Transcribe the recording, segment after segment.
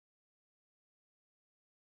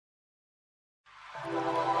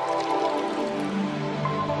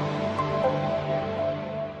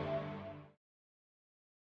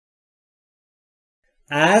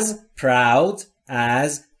as proud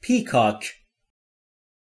as peacock.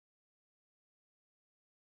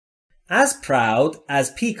 As proud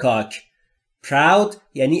as peacock. proud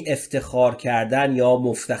یعنی افتخار کردن یا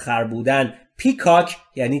مفتخر بودن. peacock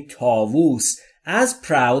یعنی طاووس. as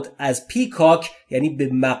proud as peacock یعنی به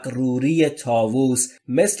مغروری طاووس،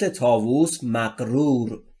 مثل طاووس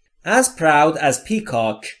مغرور. as proud as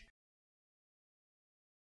peacock.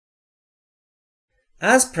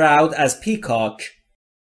 as proud as peacock.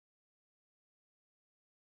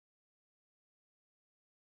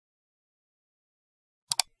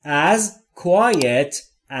 as quiet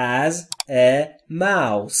as a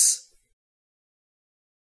mouse.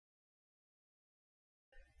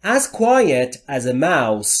 as quiet as a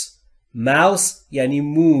mouse. mouse یعنی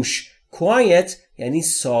موش. quiet یعنی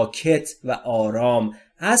ساکت و آرام.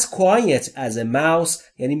 as quiet as a mouse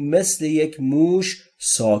یعنی مثل یک موش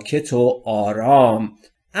ساکت و آرام.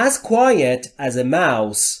 as quiet as a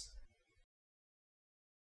mouse.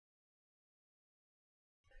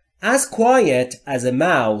 as quiet as a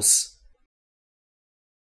mouse.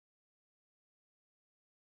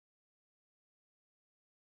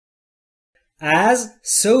 as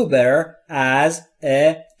sober as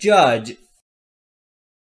a judge.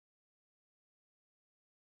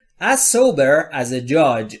 as sober as a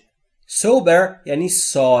judge. sober یعنی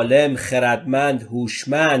سالم، خردمند،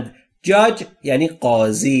 هوشمند. judge یعنی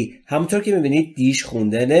قاضی. همونطور که میبینید دیش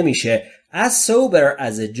خونده نمیشه. as sober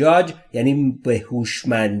as a judge یعنی به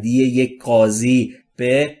هوشمندی یک قاضی،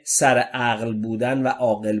 به سر عقل بودن و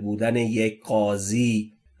عاقل بودن یک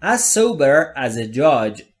قاضی. as sober as a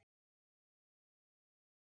judge.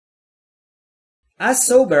 as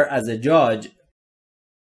sober as a judge.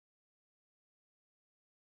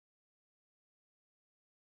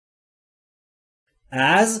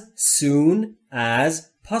 as soon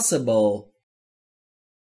as possible.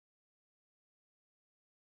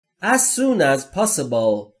 as soon as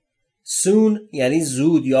possible. soon یعنی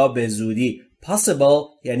زود یا به زودی.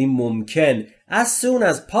 possible یعنی ممکن. as soon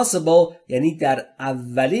as possible یعنی در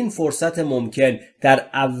اولین فرصت ممکن، در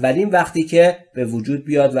اولین وقتی که به وجود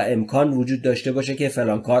بیاد و امکان وجود داشته باشه که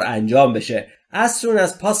فلان کار انجام بشه. as soon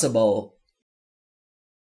as possible.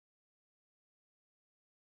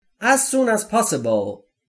 as soon as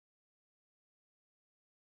possible.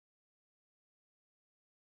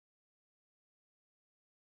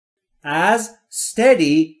 as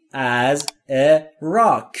steady as a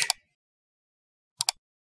rock.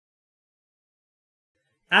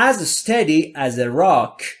 as steady as a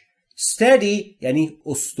rock. steady یعنی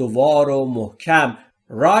استوار و محکم.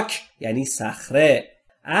 rock یعنی صخره.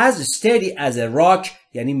 as steady as a rock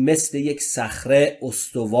یعنی مثل یک صخره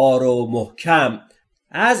استوار و محکم.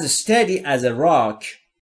 as steady as a rock.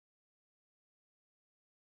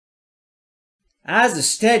 as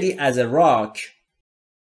steady as a rock.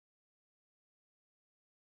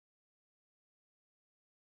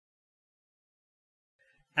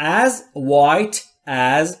 as white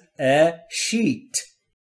as a sheet.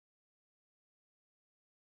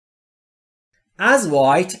 as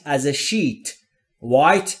white as a sheet.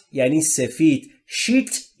 white یعنی سفید.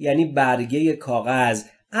 sheet یعنی برگه کاغذ.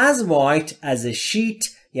 as white as a sheet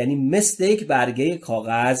یعنی مثل یک برگه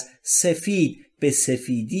کاغذ سفید، به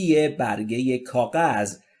سفیدی برگه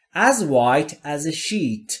کاغذ. as white as a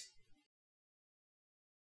sheet.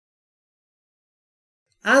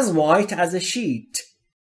 as white as a sheet.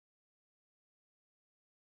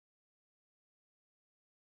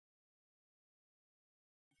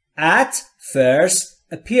 at first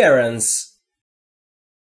appearance.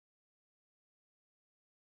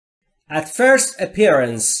 at first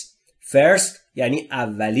appearance. first یعنی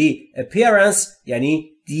اولی. appearance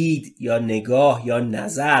یعنی دید یا نگاه یا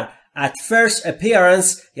نظر. at first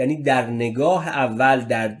appearance یعنی در نگاه اول،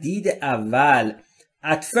 در دید اول.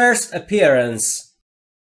 at first appearance.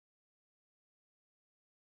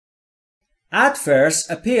 at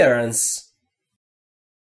first appearance.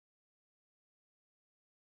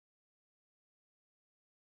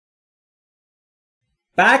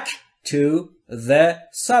 back to the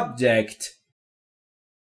subject.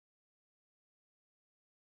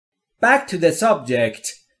 back to the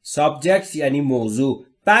subject. subject یعنی موضوع.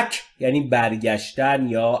 back یعنی برگشتن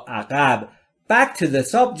یا عقب. back to the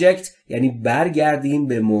subject یعنی برگردیم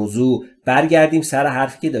به موضوع، برگردیم سر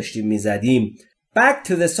حرفی که داشتیم میزدیم. back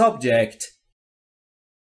to the subject.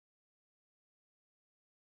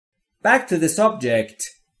 back to the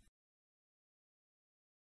subject.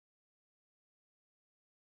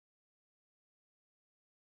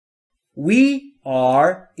 We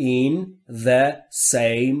are in the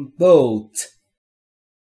same boat.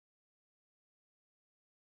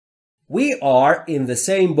 We are in the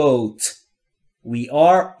same boat. We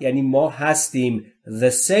are یعنی ما هستیم.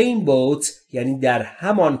 The same boat یعنی در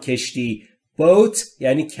همان کشتی. Boat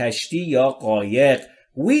یعنی کشتی یا قایق.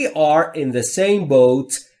 We are in the same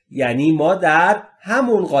boat یعنی ما در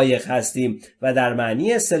همون قایق هستیم و در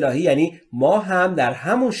معنی اصطلاحی یعنی ما هم در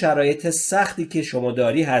همون شرایط سختی که شما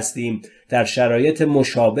داری هستیم. در شرایط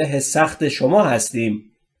مشابه سخت شما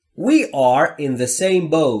هستیم. We are in the same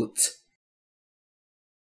boat.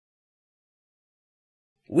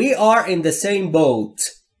 We are in the same boat.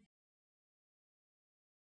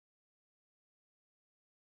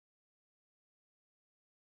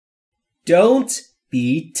 Don't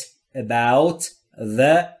beat about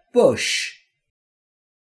the bush.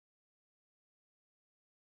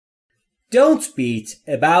 Don't beat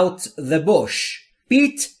about the bush.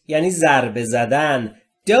 Beat یعنی ضربه زدن.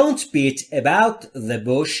 Don't beat about the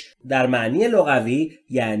bush در معنی لغوی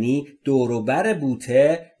یعنی دوروبر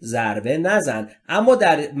بوته ضربه نزن. اما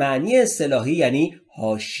در معنی اصطلاحی یعنی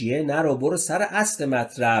حاشیه نرو، برو سر اصل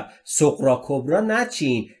مطلب، سغرا کبرا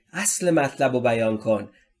نچین، اصل مطلب رو بیان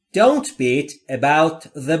کن. Don't beat about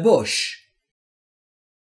the bush.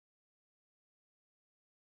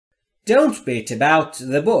 Don't beat about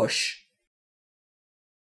the bush.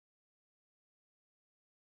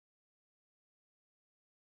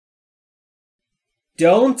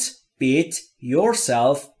 Don't beat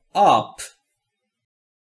yourself up.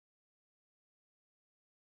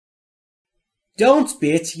 Don't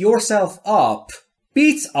beat yourself up.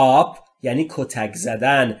 Beat up یعنی کتک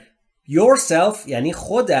زدن. Yourself یعنی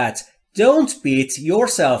خودت. Don't beat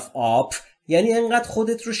yourself up یعنی انقدر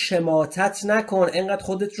خودت رو شماتت نکن، انقدر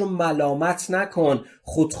خودت رو ملامت نکن،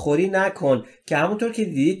 خودخوری نکن، که همونطور که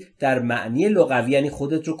دیدید در معنی لغوی یعنی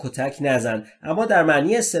خودت رو کتک نزن، اما در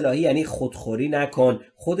معنی اصطلاحی یعنی خودخوری نکن،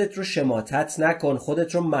 خودت رو شماتت نکن،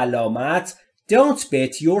 خودت رو ملامت. Don't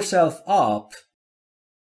beat yourself up.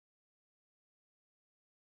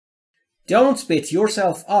 Don't beat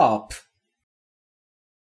yourself up.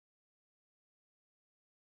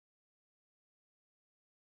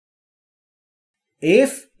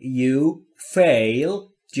 If you fail,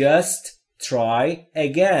 just try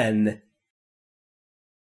again.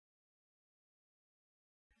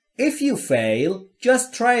 If you fail,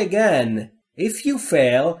 just try again. If you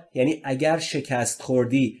fail یعنی اگر شکست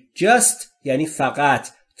خوردی. Just یعنی فقط.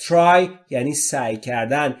 Try یعنی سعی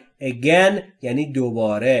کردن. Again یعنی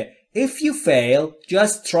دوباره. If you fail,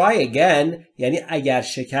 just try again یعنی اگر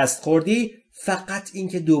شکست خوردی فقط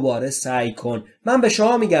اینکه دوباره سعی کن. من به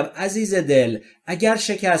شما میگم عزیز دل، اگر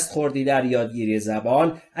شکست خوردی در یادگیری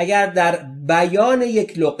زبان، اگر در بیان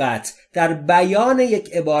یک لغت، در بیان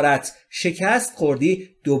یک عبارت شکست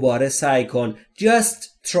خوردی، دوباره سعی کن.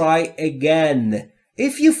 Just try again.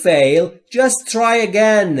 If you fail, just try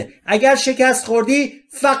again. اگر شکست خوردی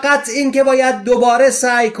فقط اینکه باید دوباره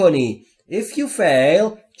سعی کنی. If you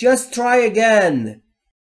fail, just try again.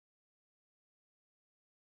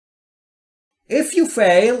 If you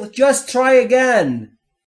fail, just try again.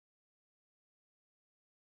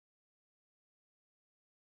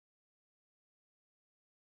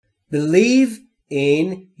 Believe in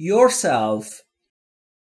yourself.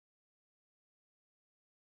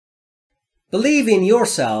 Believe in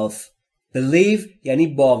yourself. Believe یعنی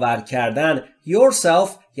باور کردن. Yourself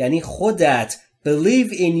یعنی خودت.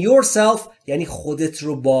 Believe in yourself یعنی خودت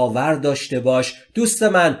رو باور داشته باش. دوست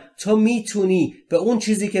من، تو میتونی به اون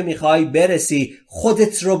چیزی که میخوای برسی.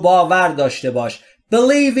 خودت رو باور داشته باش.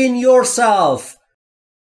 Believe in yourself.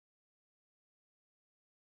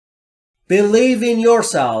 Believe in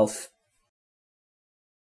yourself.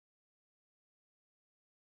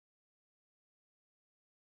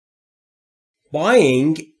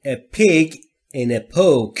 Buying a pig in a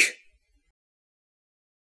poke.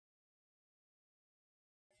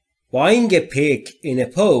 Buying a pig in a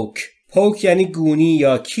poke. Poke یعنی گونی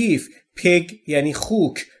یا کیف. Pig یعنی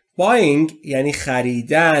خوک. Buying یعنی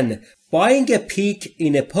خریدن. Buying a pig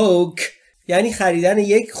in a poke یعنی خریدن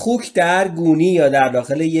یک خوک در گونی یا در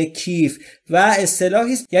داخل یک کیف و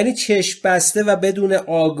اصطلاحی است یعنی چشم بسته و بدون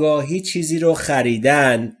آگاهی چیزی رو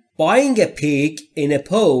خریدن. Buying a pig in a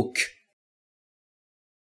poke.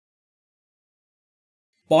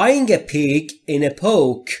 Buying a pig in a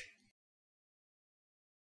poke.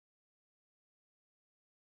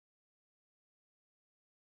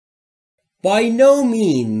 By no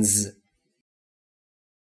means.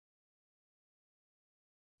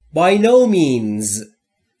 By no means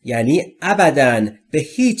یعنی ابداً، به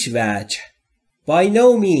هیچ وجه. By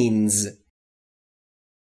no means.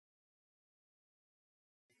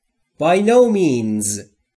 By no means.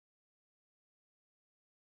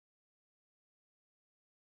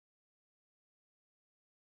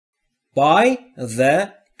 By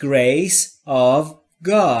the grace of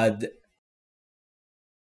God.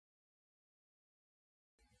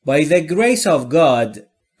 By the grace of God.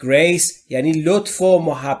 grace یعنی لطف و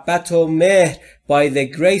محبت و مهر. By the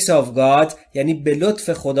grace of God یعنی به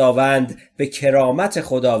لطف خداوند، به کرامت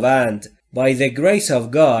خداوند. By the grace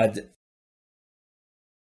of God.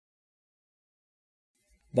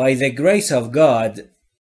 By the grace of God.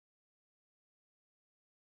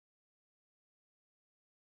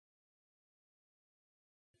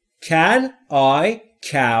 Can I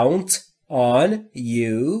count on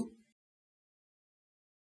you?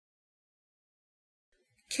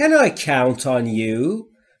 Can I count on you?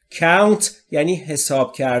 count یعنی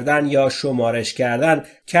حساب کردن یا شمارش کردن.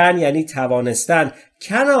 can یعنی توانستن.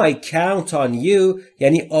 Can I count on you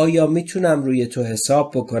یعنی آیا میتونم روی تو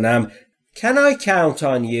حساب بکنم. Can I count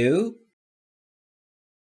on you?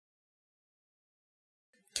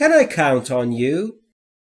 Can I count on you?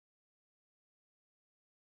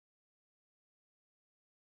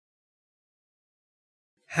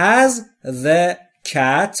 Has the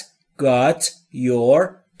cat got your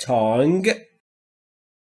tongue?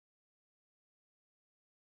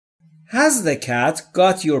 Has the cat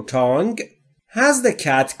got your tongue? Has the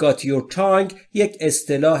cat got your tongue یک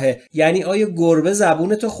اصطلاحه. یعنی آیا گربه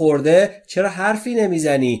زبونتو خورده؟ چرا حرفی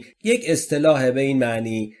نمیزنی؟ یک اصطلاحه به این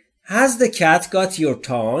معنی. Has the cat got your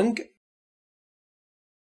tongue?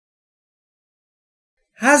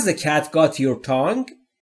 Has the cat got your tongue?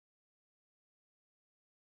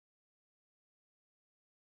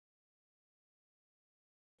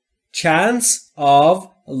 Chance of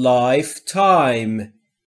lifetime.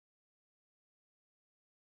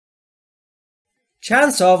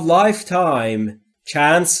 Chance of lifetime.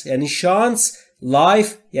 Chance یعنی شانس.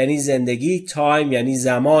 life یعنی زندگی. time یعنی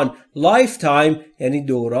زمان. lifetime یعنی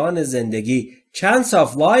دوران زندگی. chance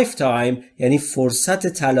of lifetime یعنی فرصت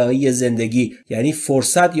طلایی زندگی، یعنی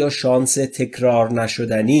فرصت یا شانس تکرار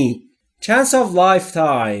نشدنی. chance of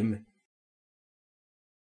lifetime.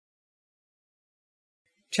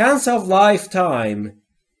 Chance of lifetime.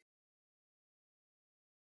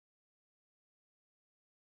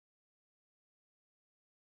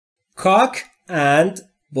 Cock and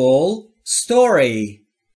bull story.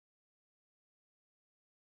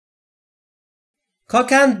 Cock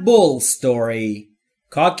and bull story.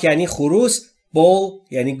 Cock یعنی خروس. bull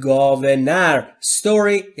یعنی گاو نر.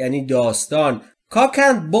 story یعنی داستان. Cock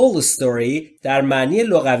and bull story در معنی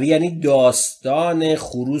لغوی یعنی داستان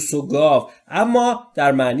خروس و گاو، اما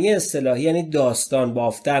در معنی اصطلاحی یعنی داستان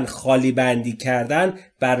بافتن، خالی بندی کردن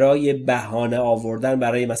برای بهانه آوردن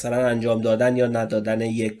برای مثلا انجام دادن یا ندادن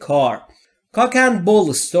یک کار. Cock and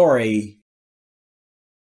bull story.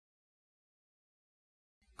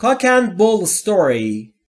 Cock and bull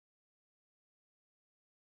story.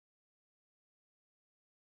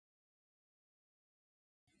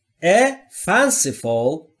 A fanciful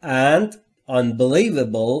and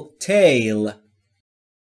unbelievable tale.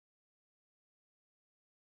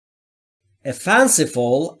 A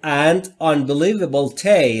fanciful and unbelievable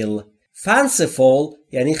tale. Fanciful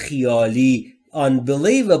یعنی خیالی.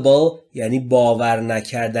 Unbelievable یعنی باور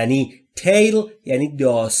نکردنی. Tale یعنی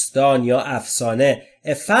داستان یا افسانه.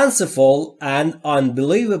 A fanciful and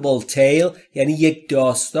unbelievable tale یعنی یک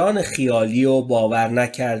داستان خیالی و باور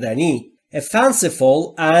نکردنی. A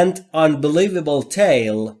fanciful and unbelievable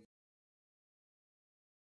tale.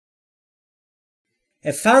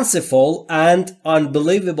 A fanciful and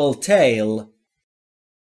unbelievable tale.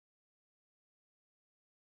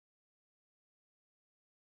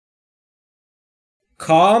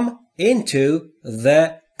 Come into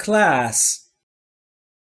the class.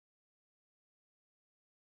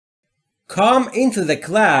 Come into the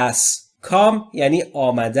class. Come یعنی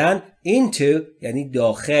آمدن. Into یعنی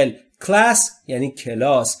داخل. class یعنی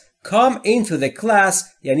کلاس. Come into the class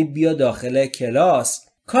یعنی بیا داخل کلاس.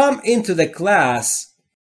 Come into the class.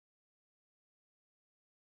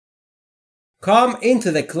 Come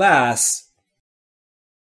into the class.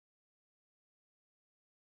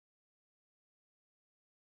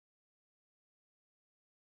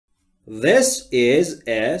 This is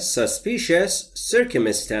a suspicious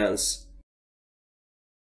circumstance.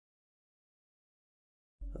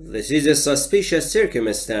 This is a suspicious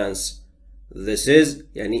circumstance. This is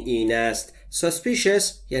یعنی این است. Suspicious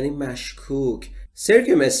یعنی مشکوک.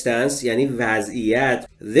 Circumstance یعنی وضعیت.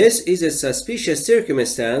 This is a suspicious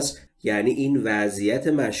circumstance یعنی این وضعیت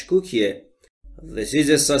مشکوکیه. This is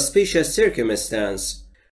a suspicious circumstance.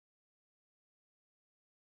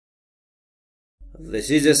 This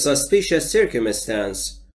is a suspicious circumstance.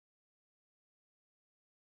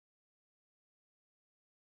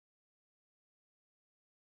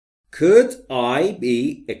 Could I be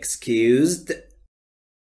excused?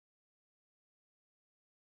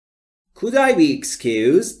 Could I be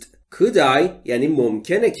excused? Could I یعنی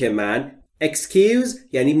ممکنه که من. Excuse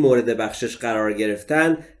یعنی مورد بخشش قرار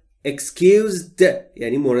گرفتن. Excused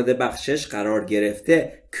یعنی مورد بخشش قرار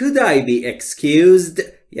گرفته. Could I be excused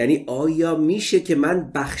یعنی آیا میشه که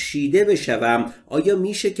من بخشیده بشوم؟ آیا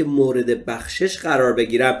میشه که مورد بخشش قرار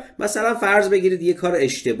بگیرم؟ مثلا فرض بگیرید یه کار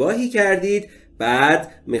اشتباهی کردید،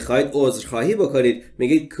 بعد میخواید عذرخواهی بکنید،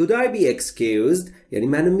 میگید could I be excused یعنی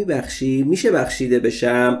منو میبخشی؟ میشه بخشیده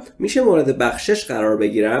بشم؟ میشه مورد بخشش قرار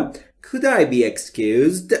بگیرم؟ Could I be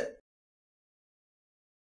excused?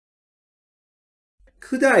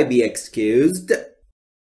 Could I be excused?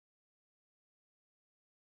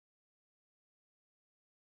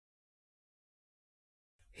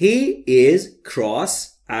 He is cross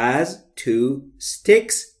as two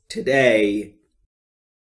sticks today.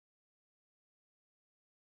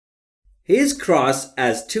 He is cross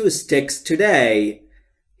as two sticks today.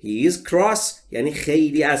 He is cross یعنی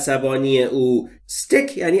خیلی عصبانی او.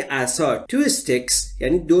 Stick یعنی عصا. Two sticks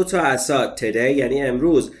یعنی دو تا عصا. Today یعنی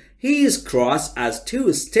امروز. He is cross as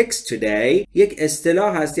two sticks today. یک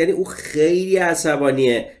اصطلاح هست یعنی او خیلی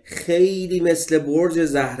عصبانیه. خیلی مثل برج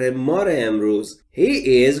زهرمار امروز.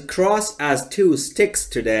 He is cross as two sticks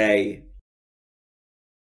today.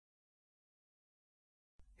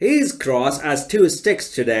 He is cross as two sticks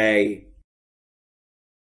today.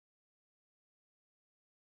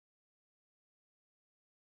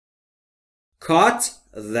 Cut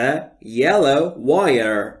the yellow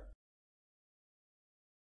wire.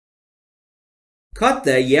 Cut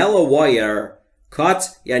the yellow wire. Cut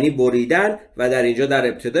یعنی بریدن و در اینجا در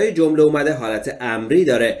ابتدای جمله اومده حالت امری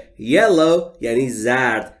داره. Yellow یعنی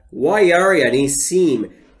زرد. Wire یعنی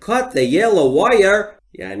سیم. Cut the yellow wire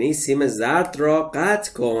یعنی سیم زرد را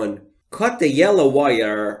قطع کن. Cut the yellow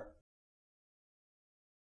wire.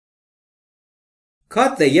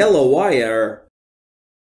 Cut the yellow wire.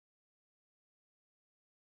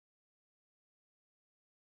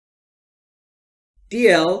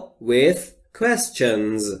 Deal with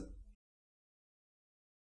questions.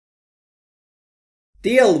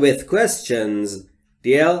 Deal with questions.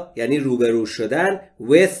 Deal یعنی روبرو شدن.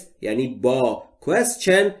 With یعنی با.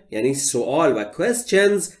 Question یعنی سوال و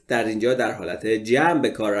questions در اینجا در حالت جمع به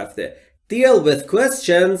کار رفته. Deal with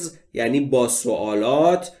questions یعنی با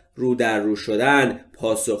سوالات رو در رو شدن.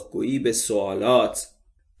 پاسخگویی به سوالات.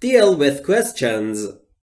 Deal with questions.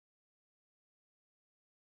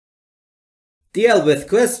 Deal with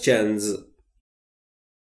questions.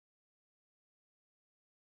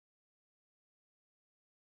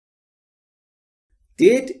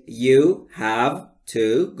 Did you have to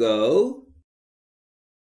go?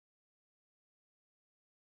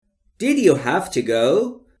 Did you have to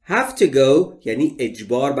go? Have to go یعنی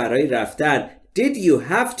اجبار برای رفتن. Did you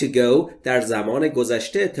have to go در زمان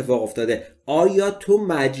گذشته اتفاق افتاده. آیا تو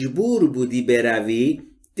مجبور بودی بروی؟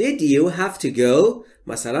 Did you have to go؟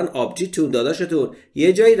 مثلا آبجیتون داداشتون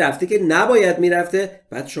یه جایی رفته که نباید میرفته،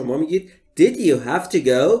 بعد شما میگید Did you have to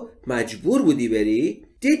go؟ مجبور بودی بری؟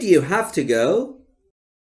 Did you have to go؟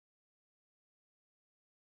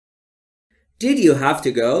 Did you have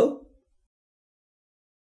to go؟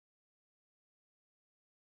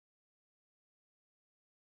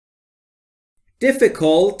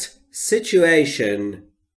 Difficult situation.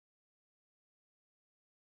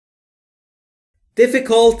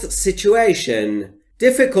 Difficult situation.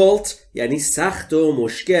 Difficult یعنی سخت و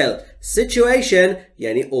مشکل. Situation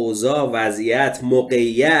یعنی اوضاع، وضعیت،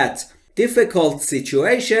 موقعیت. Difficult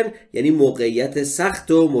situation یعنی موقعیت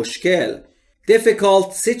سخت و مشکل.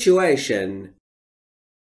 Difficult situation.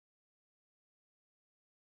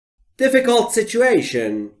 Difficult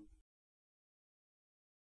situation.